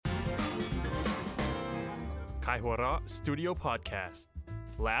Thai หัวเราะ Studio Podcast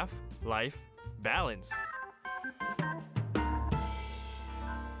Laugh Life Balance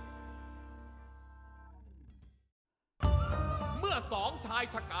เมื่อสองชาย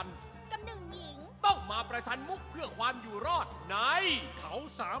ชะกันกับหนึ่งหญิงต้องมาประชันมุกเพื่อความอยู่รอดในเขา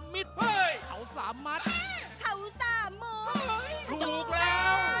สามมิตร เฮ้ยเขาสามมัด เขาสามมุก ถูกแล้ว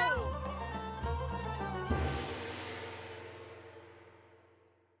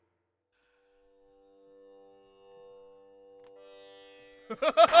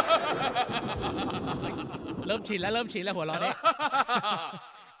เริ่มชินแล้วหัวเราะนี่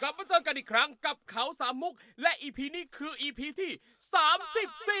กลับมาเจอกันอีกครั้งกับเขาสามมุกและ EP นี้คือ EP ที่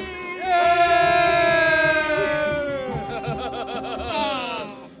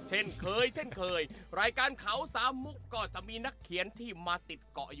34เช่นเคยรายการเขาสามมุกก็จะมีนักเขียนที่มาติด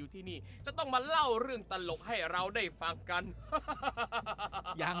เกาะอยู่ที่นี่จะต้องมาเล่าเรื่องตลกให้เราได้ฟังกัน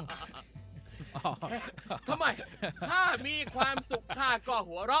ยัง ทำไมถ้ามีความสุขข้าก็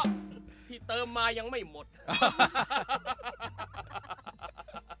หัวเราะที่เติมมายังไม่หมด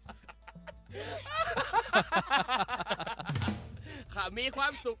ข้ามีควา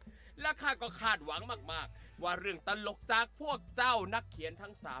มสุขและข้าก็คาดหวังมากๆว่าเรื่องตลกจากพวกเจ้านักเขียนทั้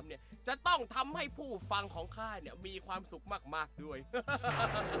ง3เนี่ยจะต้องทำให้ผู้ฟังของข้าเนี่ยมีความสุขมากๆด้วย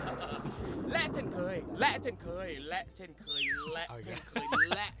และเช่นเคย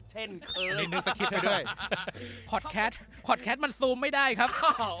นี่นึกสคริปต์ไปด้วย พอดแคสต์มันซูมไม่ได้ครับ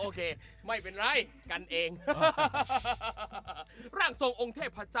โอเคไม่เป็นไรกันเอง ร่างทรงองค์เท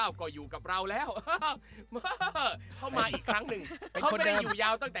พเจ้าก็อยู่กับเราแล้ว เข้ามาอีกครั้งหนึ่งเขาไม่ได้อยู่ยา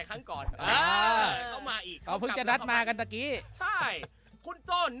วตั้งแต่ครั้งก่อนเข้ามาอีก เขาเพิ่งจะนัดมากันตะกี้ใช่คุณโ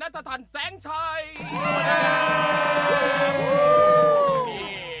จ้ณัฐทันแสงชัย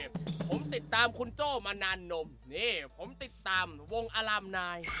นี่ผมติดตามคุณโจ้มานานนมนี่ผมติดตามวงอารามนา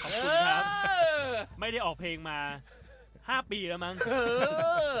ย ขอบคุณครับ ไม่ได้ออกเพลงมา5 ปีแล้วมั้ง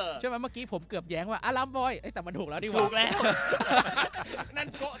ใช่ไหมเมื่อกี้ผมเกือบแย้งว่าอารามบอยแต่มันถูกแล้วดิวะ ถูกแล้ว นั่น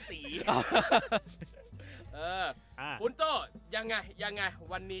โกตีคุณโจ้ยังไง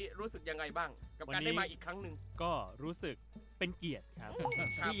วันนี้รู้สึกยังไงบ้างกับการได้มาอีกครั้งหนึ่งก็รู้สึกเป็นเกียรติครับ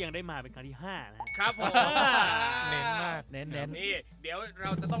ที่ยังได้มาเป็นครั้งที่5นะครับผม เน้นมาก เน้น นี่เดี๋ยวเร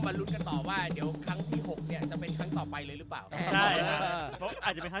าจะต้องมาลุ้นกันต่อว่าเดี๋ยวครั้งที่6เนี่ยจะเป็นครั้งต่อไปเลยหรือเปล่าใช่เพราะอ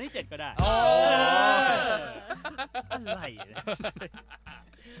าจจะเป็นครั้งที่7ก็ได้อะไร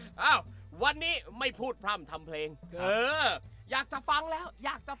อ้าววันนี้ไม่พูดพร่ำทำเพลงอยากจะฟังแล้วอ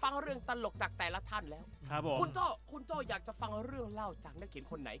ยากจะฟังเรื่องตลกจากแต่ละท่านแล้วครับผมคุณโจ้อยากจะฟังเรื่องเล่าจากนักเขียน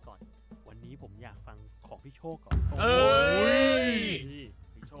คนไหนก่อนวันนี้ผมอยากฟังของพี่โชคก่อน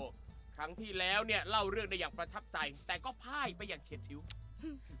พี่โชคครั้งที่แล้วเนี่ยเล่าเรื่องได้อย่างประทับใจแต่ก็พ่ายไปอย่างเฉียดฉิว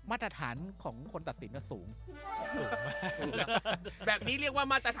มาตรฐานของคนตัดสินก็สูงมากแบบนี้เรียกว่า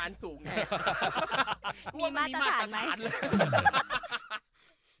มาตรฐานสูงมีมาตรฐานไหม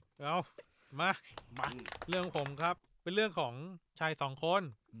เอามาเรื่องผมครับเป็นเรื่องของชาย2 คน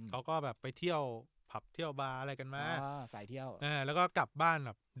เขาก็แบบไปเที่ยวผับเที่ยวบาร์อะไรกันมาสายเที่ยวแล้วก็กลับบ้านแบ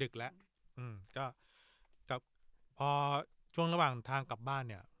บดึกแล้วก็กับพอช่วงระหว่างทางกลับบ้าน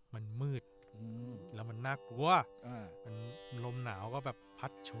เนี่ยมันมืดแล้วมันน่ากลัวมันลมหนาวก็แบบพั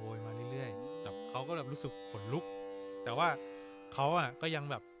ดโชยมาเรื่อยๆแบบเขาก็แบบรู้สึกขนลุกแต่ว่าเขาก็ยัง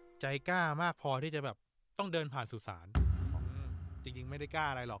แบบใจกล้ามากพอที่จะแบบต้องเดินผ่านสุสานจริงๆไม่ได้กล้า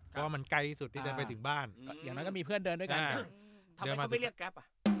อะไรหรอกเพราะว่ามันใกล้ที่สุดที่จะไปถึงบ้านอย่างนั้นก็มีเพื่อนเดินด้วยกันทำไมเขาไม่เรียกแก๊ป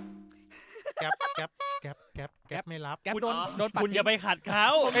แก๊ปไม่รับแก๊ปโดนคุณอย่าไปขัดเขา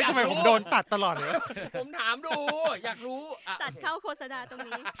ทำไมผมโดนตัดตลอดเลยผมถามดูอยากรู้ตัดเข้าโฆษณาตรง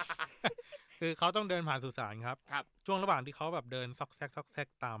นี้คือเขาต้องเดินผ่านสุสานครับช่วงระหว่างที่เขาแบบเดินซอกแซก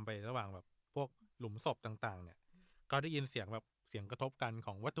ตามไประหว่างแบบพวกหลุมศพต่างๆเนี่ยเขาได้ยินเสียงแบบเสียงกระทบกันข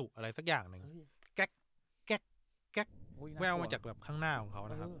องวัตถุอะไรสักอย่างหนึ่งแก๊กแววมาจากแบบข้างหน้าของเขา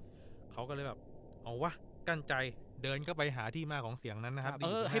นะครับเขาก็เลยแบบเอาวะกั้นใจเดินเข้าไปหาที่มาของเสียงนั้นนะครับ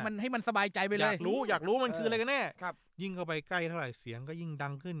ให้มันสบายใจไปเลยอยากรู้มันคืออะไรกันแน่ยิ่งเข้าไปใกล้เท่าไหร่เสียงก็ยิ่งดั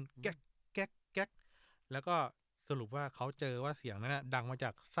งขึ้นแก๊กแล้วก็สรุปว่าเขาเจอว่าเสียงนั้นดังมาจา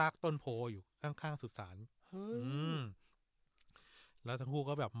กซากต้นโพอยู่ข้างๆสุสานแล้วทั้งคู่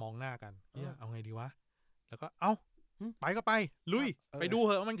ก็แบบมองหน้ากันเอาไงดีวะแล้วก็ไปก็ไปลุยไปดูเ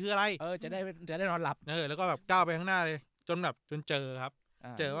หอะว่ามันคืออะไรจะได้นอนหลับแล้วก็แบบก้าวไปข้างหน้าเลยจนเจอครับ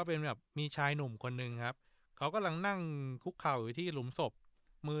เจอว่าเป็นแบบมีชายหนุ่มคนนึงครับเขากำลังนั่งคุกเข่าอยู่ที่หลุมศพ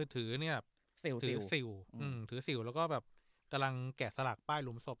มือถือเนี่ยถือสิวแล้วก็แบบกำลังแกะสลักป้ายห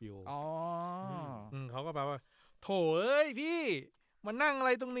ลุมศพอยู่เขาก็แบบว่าโถเอ้ยพี่มานั่งอะไ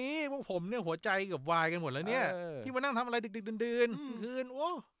รตรงนี้พวกผมเนี่ยหัวใจเกือบวายกันหมดแล้วเนี่ยที่มานั่งทำอะไรดึกๆดื่นๆคืนโอ้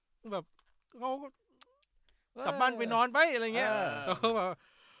แบบเขากลับบ้านไปนอนไปอะไรเงี้ยเขาแบบ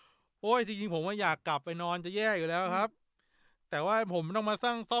โอ้ยจริงๆผมว่าอยากกลับไปนอนจะแย่อยู่แล้วครับ แต่ว่าผมต้องมา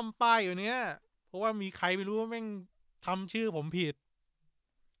ซ่อมป้ายอยู่เนี้ยเพราะว่ามีใครไม่รู้ว่าแม่งทำชื่อผมผิด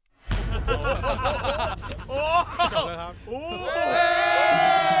โอ้ จบแล้วครับ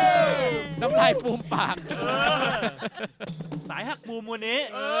น้ำลายฟูมปาก สายหักมุมวันนี้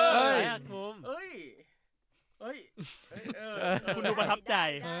เอ้ย สายหักมุม เอ้ยคุณดูประทับใจ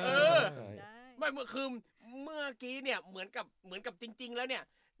ได้ ไม่เมื่อกี้เนี่ยเหมือนกับจริง ๆ แล้วเนี่ย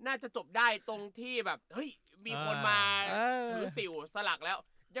น่าจะจบได้ตรงที่แบบเฮ้ยมีคนมาถือสิวสลักแล้ว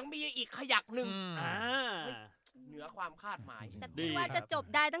ยังมีอีกขยักหนึ่ง เหนือความคาดหมาย แต่พี่ว่าจะจบ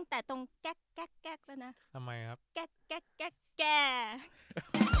ได้ตั้งแต่ตรงแก๊กแล้วนะ ทำไมครับ แก๊ก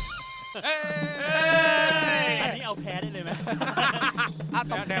อันนี้เอาแพ้ได้เลยไหม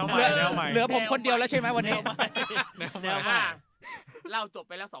แนวใหม่ เหลือผมคนเดียวแล้วใช่ไหมวันนี้ แนวใหม่ เล่าจบ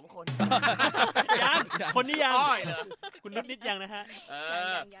ไปแล้ว2 คน ยังคนนี้ยัง อ้อยเลย คุณนิดยังนะฮะ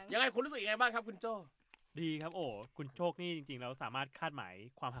ยังไงคุณรู้สึกยังไงบ้างครับคุณโจ ดีครับโอ้คุณโชคนี่จริงๆแล้วสามารถคาดหมาย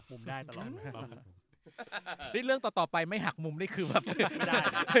ความหักมุมได้ตลอด นี่เรื่องต่อๆไปไม่หักมุมนี่คือแบบ ไม่ได้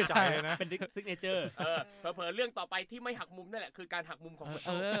ไม่ได้นะ เป็นซิกเนเจอร์ เผลอๆเรื่องต่อไปที่ไม่หักมุมนั่นแหละคือการหักมุมของคุณโจ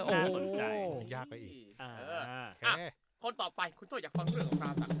น่าสนใจ ยากไปอีก โอเคคนต่อไปคุณโจอยากฟังเรื่องของรา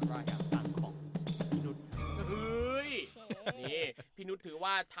วจากอะไรอ่ะ ฝั่งของพี่นุช เฮ้ยนี่พี่นุชถือ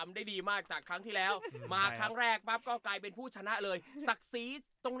ว่าทำได้ดีมากจากครั้งที่แล้ว มาครั้งแรกปั๊บก็กลายเป็นผู้ชนะเลยศักดิ์ศรี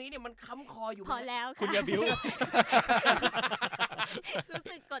ตรงนี้เนี่ยมันค้ำคออยู่ พอแล้ว คุณ ค่ะ อย่าบิ้ว รู้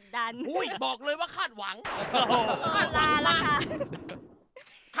สึกกดดัน อุ้ยบอกเลยว่าคาดหวัง ลาละค่ะ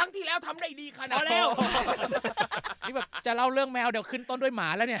ครั้งที่แล้วทำได้ดีขนาด พอแล้ว นี่แบบจะเล่าเรื่องแมวเดี๋ยวขึ้นต้นด้วยหมา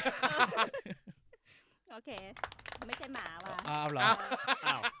แล้วเนี่ย โอเค ไม่ใช่หมาว่ะ อ้าวเหรอ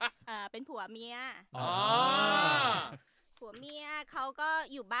อ้าว เป็นผัวเมีย อ๋อ ผัวเมียเขาก็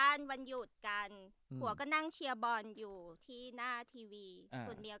อยู่บ้านวันหยุดกัน อืม ผัวก็นั่งเชียร์บอลอยู่ที่หน้าทีวี อ่า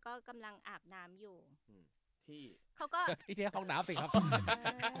ส่วนเมียก็กำลังอาบน้ำอยู่ ที่ เขาก็ ที่ที่ห้องน้ำสิครับ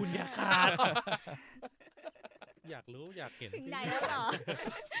คุณอย่าขาด อยากรู้อยากเห็น ถึงไหนแล้วเหรอ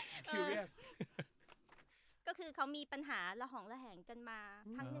curious ก็คือเขามีปัญหาระหองระแหงกันมา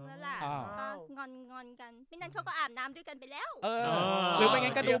พักหนึ่งแล้วล่ะ อ้าว ก็งอนกัน ไม่นั้นเขาก็อาบน้ำด้วยกันไปแล้ว หรือไม่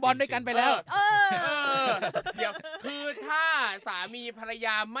งั้นก็ดูบอลด้วยกันไปแล้ว เดี๋ยวคือถ้าสามีภรรย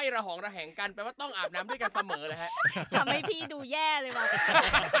าไม่ระหองระแหงกันแปลว่าต้องอาบน้ำด้วยกันเสมอเลยฮะ ทำให้พี่ดูแย่เลยว่ะ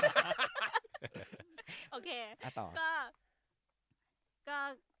โอเค ต่อ ก็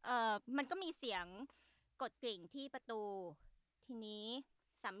มันก็มีเสียงกดกริ่งที่ประตู ทีนี้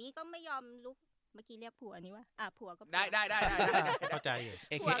สามีก็ไม่ยอมลุก เมื่อกี้เรียกผัวนี่วะผัวก็ ได้ เข้าใจอยู่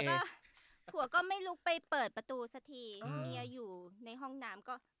ผัวก็ไม่ลุกไปเปิดประตูสักที อืม เมียอยู่ในห้องน้ำ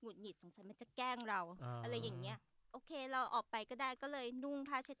ก็หงุดหงิดสงสัยมันจะแกล้งเรา อะไรอย่างเงี้ย โอเคเราออกไปก็ได้ก็เลยนุ่ง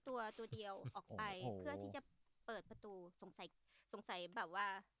ผ้าเช็ดตัวเดียวออกไป โอ้โห เพื่อที่จะเปิดประตูสงสัยแบบว่า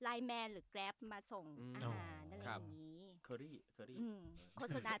ไลน์แมนหรือแกร็บมาส่งอาหารอะไรอย่างนี้ เคอรี่ โฆ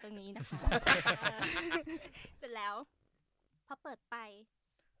ษณาตรงนี้นะคะ เสร็จแล้วพอเปิดไป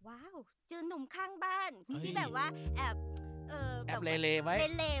ว้าว เจอหนุ่มข้างบ้านที่แบบว่าแอบ แอบเลๆไว้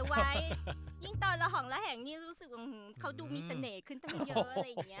เล่ๆไว้ ยิ่งตอนละหองละแหงนี่รู้สึกว่าเขาดูมีเสน่ห์ขึ้นตั้งเยอะอะไร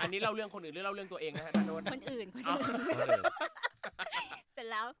อย่างเงี้ย อันนี้เล่าเรื่องคนอื่นหรือเล่าเรื่องตัวเองนะฮะนันน คนอื่น เสร็จ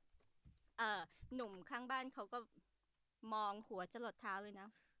แล้วหนุ่มข้างบ้านเขาก็มองหัวจรดเท้าเลยนะ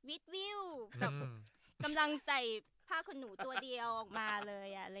วิดวิวแบบกำลังใส่ผ้าขนหนูตัวเดียวออกมาเลย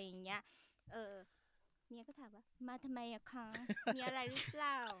อะอะไรอย่างเงี้ยเมียก็ถามว่ามาทำไมอะคะมีอะไรหรือเป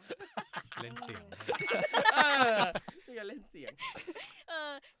ล่า เล่นเสียง นี่จะเล่นเสียง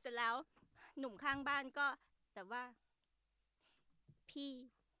เสร็จแล้วหนุ่มข้างบ้านก็แต่ว่า พี่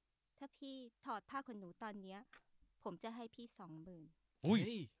ถ้าพี่ถอดผ้าขนหนูตอนเนี้ยผมจะให้พี่ 20,000 อุ้ย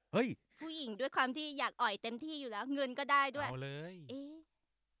เฮ้ย ผู้หญิงด้วยความที่อยากอ่อยเต็มที่อยู่แล้ว เงินก็ได้ด้วย เอาเลย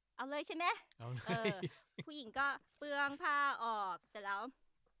เอาเลยใช่ไหม เอาเล เอย ผู้หญิงก็เปลืองผ้าออกเสร็จแล้ว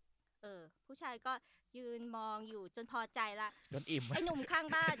ผู้ชายก็ยืนมองอยู่จนพอใจละ โดนอิ่ม ไอ้หนุ่มข้าง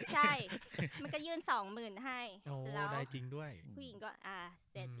บ้าน ใช่ มันก็ยื่น 20,000 ให้ โอ้ เสร็จแล้ว ได้จริงด้วย ผู้หญิงก็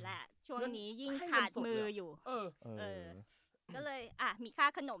เสร็จละช่วง เงิน นี้ยิ่ง ให้เงิน ขาด สดเลย มืออยู่ ก็เลยมีค่า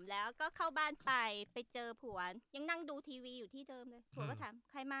ขนมแล้วก็เข้าบ้านไปเจอผัวยังนั่งดูทีวีอยู่ที่เดิมเลยผัวก็ถาม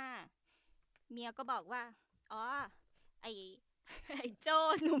ใครมาเมียก็บอกว่าอ๋อไอ้โจ้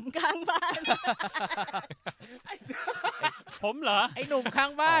หนุ่มข้างบ้าน ผมเหรอ ไอ้หนุ่มข้า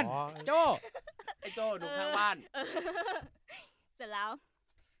งบ้าน โจ้ ไอ้โจ้หนุ่มข้างบ้าน เสร็จแล้ว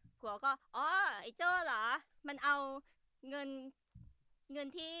ผัวก็อ๋อไอ้โจ้เหรอมันเอาเงิน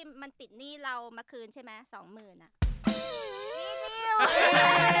ที่มันติดหนี้เรามาคืนใช่ไหม20,000อะ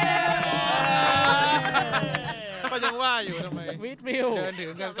ก็ยังว่าอยู่ทำไม วิดวิว เดินถึง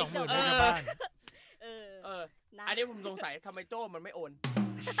เงิน 20,000ให้ชาวบ้าน อันนี้ผมสงสัยทำไมโจ้มันไม่โอน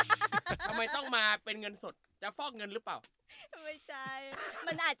มต้องมาเป็นเงินสดจะฟอกเงินหรือเปล่า ไม่ใช่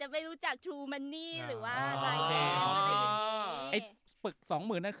มันอาจจะไม่รู้จัก True Money หรือว่า อ๋อ รายเงินอะไรอย่างนี้ ไอ้ปึก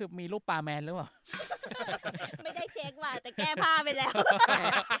 20,000นั่นคือมีรูปปลาแมนหรือเปล่า ไม่ได้เช็คว่ะแต่แก้ผ้าไปแล้ว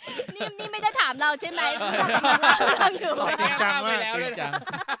นี่ไม่ได้ถามเราใช่ไหมเรากำลังเล่าเรื่องอยู่ จริงจังมาก แก้ผ้ไปแล้ว จริ ด้วย งจัง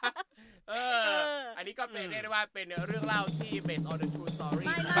เอออันนี้ก็เป็นเรียกได้ว่าเป็นเรื่องเล่าที่ based on the true story ไ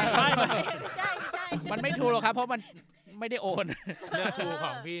ม่ใช่ มันไม่ถูกหรอกครับ เพราะมันไม่ได้โอน เรื่องทูข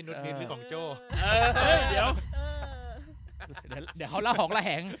องพี่นุชนิดหรือของโจ เฮ้ย เดี๋ยว เดี๋ยวเขาเล่าของละแห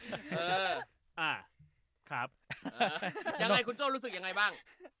ง เออ ครับ เออยังไงคุณโจ้รู้สึกยังไงบ้าง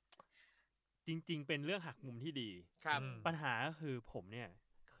จริง ๆ เป็นเรื่องหักมุมที่ดี ครับ ปัญหาก็คือผมเนี่ย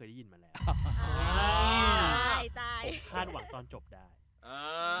เคยได้ยินมาแล้ว ตาย ผมคาดหวังตอนจบได้ อ่า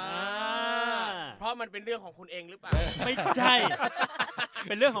เพราะมันเป็นเรื่องของคุณเองหรือเปล่า ไม่ใช่ เ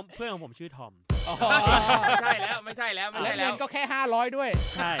ป็นเรื่องของเพื่อนของผมชื่อทอม ไม่ใช่แล้วไม่ใช่แล้วไม่ และ ใช่ เงิ แล้ น ว ก็แค่ 500 ด้วย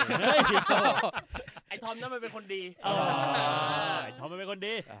ใช่เฮ้ย ไอ้ทอมนั่นมันเป็นคนดี ไอ้ทอมมันเป็นคน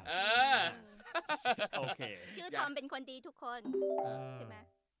ดี เออ โอเค ชื่อทอมเป็นคนดีทุกคนใช่ไหม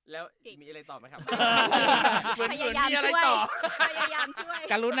แล้วมีอะไรต่อไหมครับ พยายาม มีอะไร ช่วย ต่อ พยายามช่วย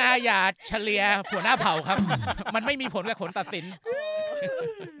กรุณาอย่าเฉลียหัวหน้าเผ่าครับ มันไม่มีผลกับผลตัดสิน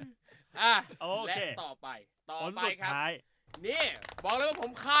อ่ะ โอ และ เค ต่อไป ผล ไป สุด ครับ ท้าย นี่บอกเลยว่าผ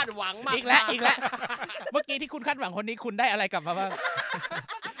มคาดหวังมาก อีกแล้ว เมื่อกี้ที่คุณคาดหวังคนนี้คุณได้อะไรกลับมาบ้าง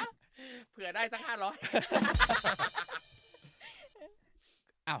เผื่อได้สัก500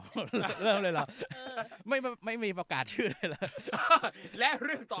 อ้าว เริ่มเลยเหรอ ไม่มีประกาศชื่อเลยเหรอ และเ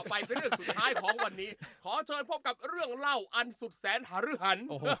รื่องต่อไปเป็นเรื่องสุดท้ายของวันนี้ ขอเชิญพบกับเรื่องเล่าอันสุดแสนหฤหัน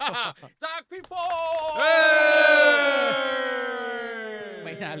โอ้โห จากพี่โฟ ไ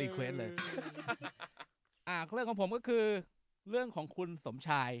ม่น่ารีเควสเลย เรื่องของผมก็คือเรื่องของคุณสมช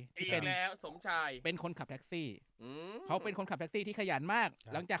ายที่ อี เป็ ก น แล้วสมชาย เป็นคนขับแท็กซี่ อืม เขาเป็นคนขับแท็กซี่ที่ขยันมาก ค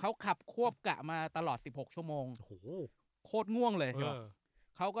รับ หลังจากเขาขับควบกะมาตลอด 16 ชั่วโมง โอ้โห โคตรง่วงเลย เออ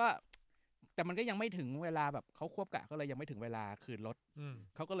เขาก็แต่มันก็ยังไม่ถึงเวลาแบบเขาควบกะก็เลยยังไม่ถึงเวลาคืนรถ อืม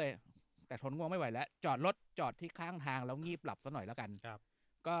เขาก็เลย แต่ทนง่วงไม่ไหวแล้ว จอดที่ข้างทางแล้วงีบหลับซะหน่อยแล้วกัน ครับ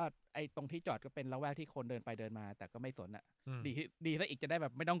ก็ไอ้ตรงที่จอดก็เป็นละแวกที่คนเดินไปเดินมา แต่ก็ไม่สนอ่ะ อืม ดีซะอีกจะได้แบ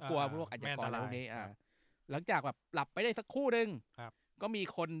บไม่ต้องกลัว อ่า พวกอาชญากร ไม่อันต อะไร ราย พวกนี้ ครับ หลังจากแบบหลับไปได้สักครู่หนึ่ง ครับ ก็มี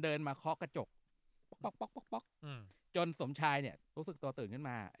คนเดินมาเคาะกระจกป๊อกป๊อกป๊อกป๊อก อืม จนสมชายเนี่ยรู้สึกตัวตื่นขึ้น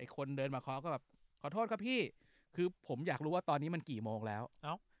มาไอ้คนเดินมาเคาะก็แบบขอโทษครับพี่ คือผมอยากรู้ว่าตอนนี้มันกี่โมงแล้ว เ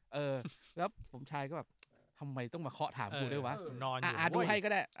อ้า แล้วสมชายก็แบบทำไมต้องมาเคาะถามกูด้วยวะ นอนอยู่ ดู เว้ย ให้ก็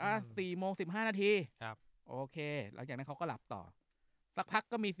ได้อืม 4:15 นาที ครับ โอเค หลังจากนั้นเขาก็หลับต่อ สักพัก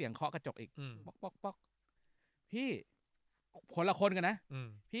ก็มีเสียงเคาะกระจกอีก อืม ป๊อกป๊อกป๊อกพี่คนละคนกันนะ อืม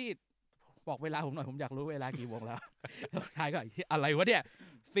พี่บอกเวลาผมหน่อยผมอยากรู้เวลากี่โมงแล้ว สมชายก็อะไรวะเนี่ย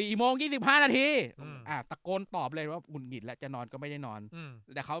4:25 นาที ตะโกนตอบเลยว่าหงุดหงิดแล้วจะนอนก็ไม่ได้นอน อืม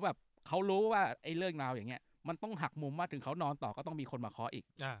แต่เขาแบบเขารู้ว่าไอ้เรื่องราวอย่างเงี้ยมันต้องหักมุมว่าถึงเขานอนต่อก็ต้องมีคนมาเคาะอีก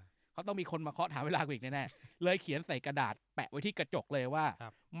อ่า เขาต้องมีคนมาเคาะถามเวลากูอีกแน่ๆเลยเขียนใส่กระดาษแปะไว้ที่กระจกเลยว่า ครั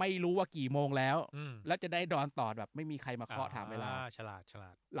บ ไม่รู้ว่ากี่โมงแล้ว อืม แล้วจะได้นอนต่อแบบไม่มีใครมาเคาะถามเวลา ฉลาด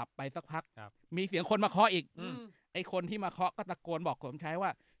หลับไปสักพัก ครับ มีเสียงคนมาเคาะอีก อืม ไอ้คนที่มาเคาะก็ตะโกนบอกสมชายว่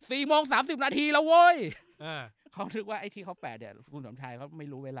า4:30 นาทีแล้วเว้ย อ่า เขาคิดว่าไอ้ที่เขาแปะเนี่ยคุณสมชายเขาไม่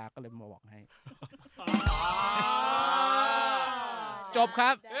รู้เวลาก็เลยมาบอกให้ จบค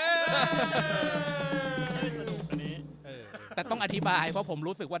รับ อันนี้ แต่ต้องอธิบายเพราะผม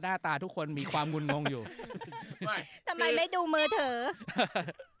รู้สึกว่าหน้าตาทุกคนมีความงุนงงอยู่ ไม่ ทำไมไม่ดูมือเถอ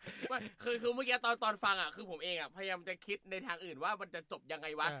ไม่คือเมื่อกี้ตอนฟังอ่ะคือผมเองอ่ะพยายามจะคิดในทางอื่นว่ามันจะจบยังไง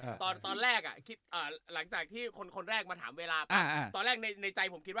วะ ตอนแรกอ่ะคิดหลังจากที่คนแรกมาถามเวลา ตอนแรกในใจ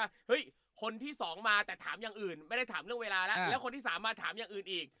ผมคิดว่าเฮ้ยคนที่2มาแต่ถามอย่างอื่น ไม่ได้ถามเรื่องเวลาแล้ว แล้วคนที่3มาถามอย่างอื่น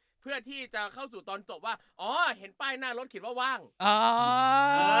อีก เพื่อที่จะเข้าสู่ตอนจบว่าอ๋อเห็นป้ายหน้ารถเขียนว่าว่าง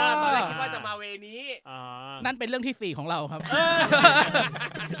ตอนแรกคิดว่าจะมาเวนี้ นั่นเป็นเรื่องที่ 4 ของเราครับ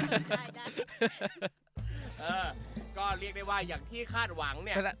ได้ ก็เรียกได้ว่าอย่างที่คาดหวังเ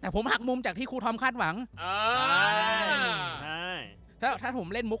นี่ย แต่ผมหักมุมจากที่ครูทอมคาดหวัง ใช่ ถ้าผม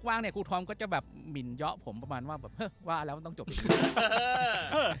เล่นมุกว่างเนี่ยครูทอมก็จะแบบหมิ่นเยาะผมประมาณว่าแบบเฮ้ยว่าแล้วมันต้องจบอย่างนี้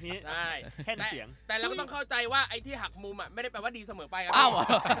นี่ ใช่ แค่เสียง แต่เราก็ต้องเข้าใจว่าไอ้ที่หักมุมอ่ะไม่ได้แปลว่าดีเสมอไปครับ อ้าว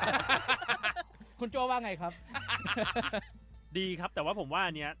คุณโจว่าไงครับ ดีครับแต่ว่าผมว่า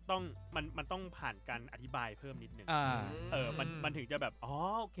อันเนี้ยต้องมันต้องผ่านการอธิบายเพิ่มนิดนึงมันถึงจะแบบอ๋อ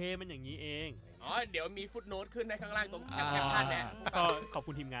โอเคมันอย่างนี้เอง อ๋อเดี๋ยวมีฟุตโน้ตขึ้นในข้างล่างตรงแคปชั่นเนี่ย ก็ขอบ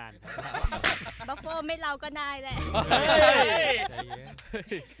คุณทีมงาน บัฟโฟไม่เราก็ได้แหละ ใจเย็น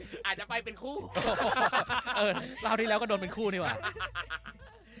อาจจะไปเป็นคู่ เราที่แล้วก็โดนเป็นคู่นี่หว่า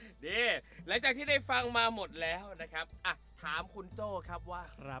ดีหลังจากที่ได้ฟังมาหมดแล้วนะครับอ่ะถามคุณโจ้ครับว่า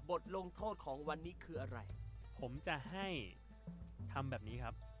ครับ บทลงโทษของวันนี้คืออะไร ผมจะให้ทำแบบนี้ค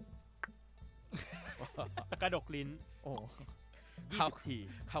รับ กระดกลิ้น โอ้ 20 ที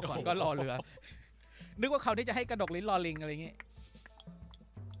เขาก่อนก็รอเรือ นึกว่าเขาที่จะให้กระดกลิ้นรอลิงอะไรอย่างงี้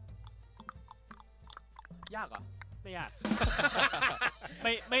ยากเหรอ ไม่ยาก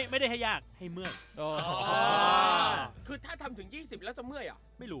ไม่ได้ให้ยากให้เมื่อย โอ้ คือถ้าทำถึง 20 แล้วจะเมื่อยอ่ะ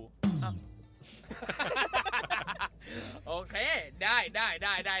ไม่รู้ โอเคได้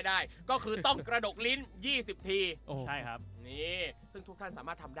ก็คือต้องกระดกลิ้น20 ที ใช่ครับ นี่ซึ่งทุกท่านสาม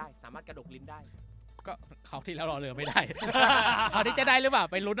ารถทำได้สามารถกระดกลิ้นได้ ก็เขาที่แล้วรอเรือไม่ได้ เขาที่จะได้หรือเปล่า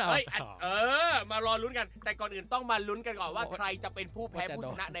ไปลุ้นเอา เฮ้ยมารอลุ้นกันแต่ก่อนอื่นต้องมาลุ้นกันก่อนว่าใครจะเป็นผู้แพ้ผู้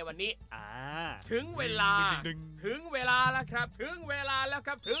ชนะในวันนี้ถึงเวลาแล้วครับถึงเวลาแล้วค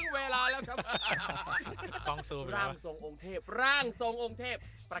รับต้องสู้ไปแล้ ร่าว งทรงองค์เทพ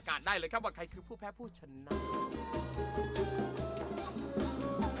ประกาศได้เลยครับว่าใครคือผู้แพ้ผู้ชนะ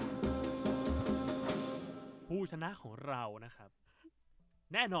ผู้ชนะของเรานะครับ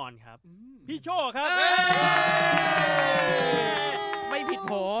แน่นอนครับ พี่โชคครับ ไม่ผิด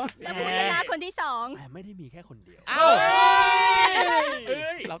โผ แล้วผู้ชนะคนที่สอง แต่ไม่ได้มีแค่คนเดียว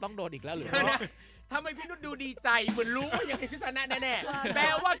เราต้องโดนอีกแล้วหรือ ทำไมพี่นุชดูดีใจเหมือนรู้ว่ายังไงพี่ชนะแน่ๆแปล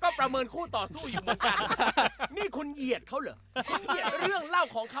ว่าก็ประเมินคู่ต่อสู้อยู่เหมือนกัน นี่คุณเหยียดเขาเหรอคุณเหยียดเรื่องเล่า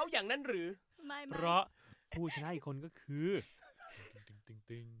ของเขาอย่างนั้นหรือ ไม่ เพราะผู้ชนะอีกคนก็คือ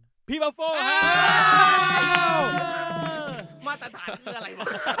ตึง พี่บัฟโฟ มาตรฐานคืออะไรวะ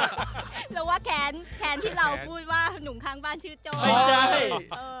เราว่าแคนที่เราพูดว่าหนุ่มข้างบ้านชื่อโจ ไม่ใช่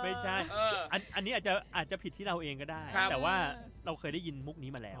เออ ไม่ใช่อันนี้อาจจะผิดที่เราเองก็ได้ ครับ แต่ว่าเราเคยได้ยินมุกนี้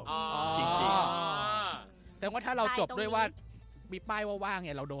มาแล้ว จ จ ริ ริ ง ง แต่ว่าถ้าเราจบด้วยว่ามีป้ายว่าว่างเ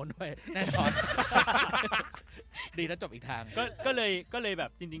นี่ยเราโดนด้วยแน่นอน ดีแล้วจบอีกทาง ก็เลยแบ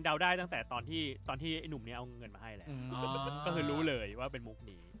บจริงๆเดาได้ตั้งแต่ตอนที่ไอ้หนุ่มเนี้ยเอาเงินมาให้แล้ว ก็คือรู้เลยว่าเป็นมุก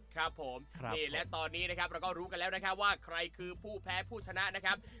นี้ ครับผม ครับ นี่และตอนนี้นะครับเราก็รู้กันแล้วนะครับว่าใครคือผู้แพ้ผู้ชนะนะค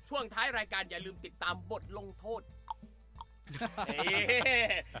รับช่วงท้ายรายการอย่าลืมติดตามบทลงโทษ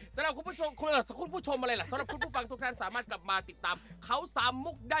สำหรับคุณผู้ชมอะไรล่ะสำหรับคุณผู้ฟังทุกท่านสามารถกลับมาติดตามเขาสาม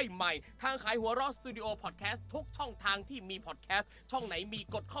มุกได้ใหม่ทางขายหัวเราะสตูดิโอพอดแคสต์ทุกช่องทางที่มีพอดแคสต์ช่องไหนมี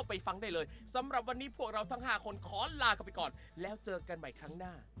กดเข้าไปฟังได้เลยสำหรับวันนี้พวกเราทั้ง5คนขอลากันไปก่อน แล้วเจอกันใหม่ครั้งห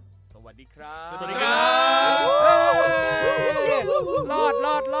น้า สวัสดีครับ สวัสดีครับ รอด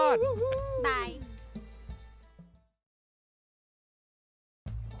บาย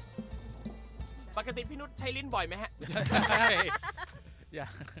ปกติพี่นุชใช้ลิ้นบ่อยไหมฮะ อย่า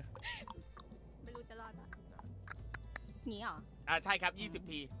ไม่รู้จะรอดปะนี้เหรอ ใช่ครับ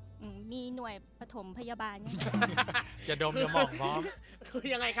20 ที มีหน่วยปฐมพยาบาลเนี่ย อย่าดมอย่ามองพร้อม คือ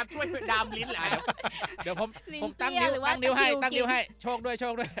ยังไงครับช่วยดามลิ้นเหรอ เดี๋ยวผม ลิ้น ตั้ง เปรี้ นิ้ ยว หรือว่า ตั้งนิ้วให้ ตะคริว ตั้งนิ้ว กิน ให้โชคด้วย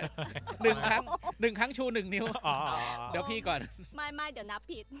หนึ่งครั้งชู1 นิ้ว อ๋อ เดี๋ยวพี่ก่อน ไม่เดี๋ยวนับ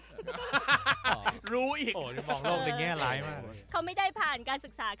ผิด รู้อีก โอ้ยมองโลกในแง่ร้ายมากเลย เขาไม่ได้ผ่านการศึ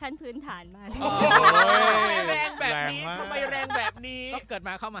กษาขั้นพื้นฐานมา อ๋อ แรงแบบนี้ แรงมาก ทำไมแรงแบบนี้ ก็เกิดม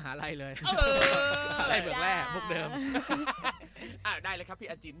าเข้ามหาลัยเลย อ อะไรเบิกแร่มุกเดิม ได้เลยครับพี่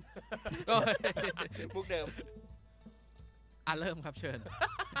อาจิน ก็ มุกเดิม เริ่มครับเชิญ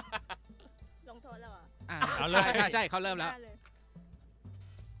ลงโทษแล้วเหรอ เอาเลย ใช่เขาเริ่มแล้ว ได้เลย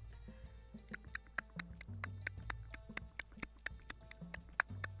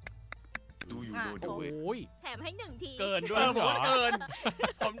อ่ะ โอ้ย แถมให้1 ที เกินด้วย ผมว่าเกิน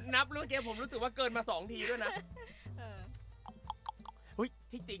ผมนับเรื่องเกมผมรู้สึกว่าเกินมา2 ทีด้วยนะ เออ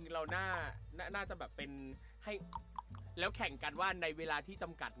ที่จริงเราน่าจะแบบเป็นให้แล้วแข่งกันว่าในเวลาที่จ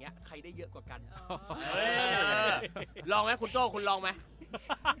ำกัดเนี้ยใครได้เยอะกว่ากัน เฮ้ย ลองไหมคุณโจ้คุณลองไหม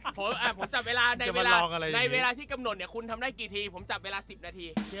ผมจับเวลาใน จะ เว มา ลา ลองอะไรอย่าง ใน นี้ เวลาที่กำหนดเนี่ยคุณทำได้กี่ที ผมจับเวลา10 นาที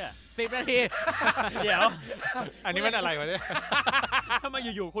เชี่ย 10 นาที เดี๋ยว อันนี้มันอะไรวะเนี่ย ทำไม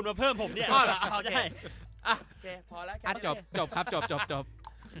อยู่ๆคุณมาเพิ่มผมเนี่ย อ๋อเหรอโอเค ใช่ โอเคพอแล้ว จบครับจบ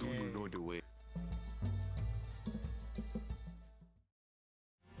do it.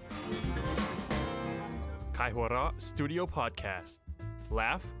 Kaihura Studio Podcast.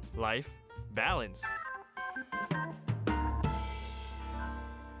 Laugh, Life, Balance.